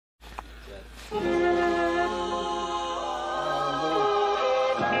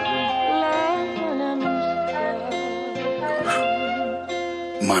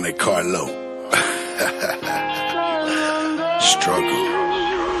Monte Carlo. Struggle.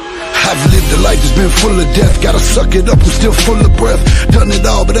 I've lived a life that's been full of death. Gotta suck it up, I'm still full of breath. Done it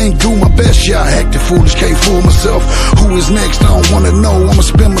all, but ain't do my best. Yeah, I acted foolish, can't fool myself. Who is next? I don't wanna know. I'ma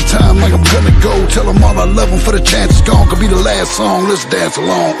spend my time like I'm gonna go. Tell them all I love them for the chance it's gone. Could be the last song, let's dance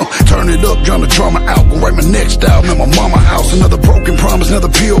along. Turn it up, drown the drama out. Go write my next album at my mama house. Another broken promise,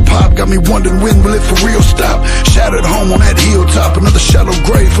 another pill pop. Got me wondering when will it for real stop. Shattered home on that hilltop. Another shallow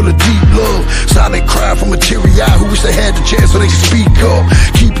grave full of deep love. Silent cry from a teary eye who wish they had the chance so they could speak up.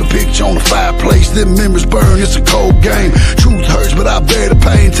 Keep a picture on the fireplace, then memories burn, it's a cold game. Truth hurts, but I bear the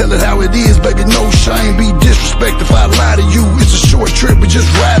pain. Tell it how it is, baby, no shame. Be disrespect if I lie to you. It's a short trip, we just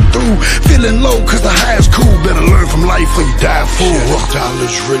ride through. Feeling low, cause the high is cool. Better learn from life or you die fool.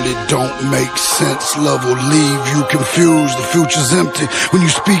 Dollars really don't make sense. Love will leave you confused. The future's empty when you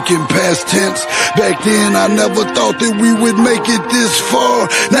speak in past tense. Back then, I never thought that we would make it this far.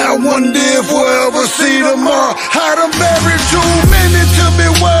 Now I wonder if we'll ever see tomorrow. I done buried too many to be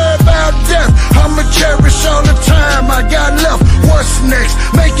worried about death. I'ma cherish all the time I got left. What's next?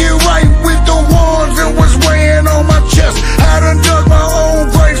 Make it right with the ones that was weighing on my chest. I done dug my own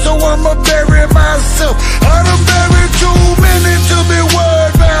grave, so I'ma bury myself. I done buried too many to be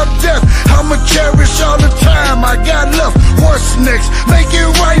worried about death. I'ma cherish all the time I got left. What's next? Make it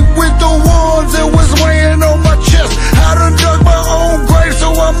right with the ones that was weighing on my chest. I done dug my own grave,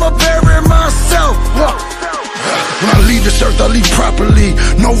 so I'ma bury myself. When I leave this earth, I leave properly.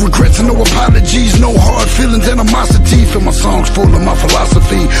 No regrets and no apologies. No hard feelings, animosity. Fill my songs full of my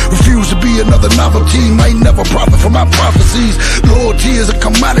philosophy. Refuse to be another novelty. Might never profit from my prophecies. Loyalty is a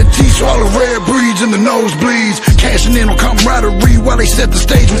commodity, so all the rare breeds and the nosebleeds. Cashing in on camaraderie while they set the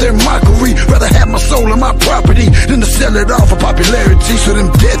stage with their mockery. Rather have my soul and my property than to sell it off for popularity. So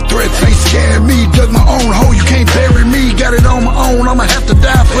them death threats ain't scaring me. Dug my own hole, you can't bury me. Got it on my own, I'ma have to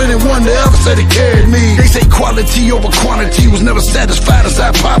die for anyone that ever said it carried me. They say quality over quantity, was never satisfied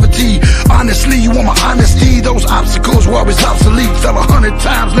inside poverty. Honestly, you want my honesty? Those obstacles were always obsolete. Fell 100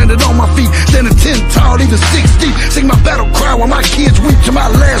 times, landed on my feet, standing 10 tall, even 60. Sing my battle cry while my kids weep to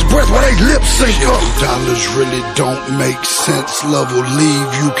my last breath while they lip sync. Dollars really don't make sense. Love will leave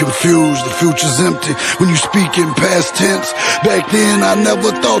you confused. The future's empty when you speak in past tense. Back then, I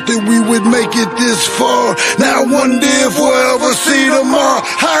never thought that we would make it this far. Now I wonder if we'll ever see tomorrow.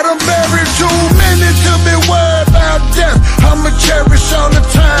 I done buried too many to be worried about death. I'ma cherish all the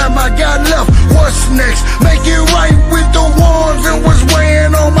time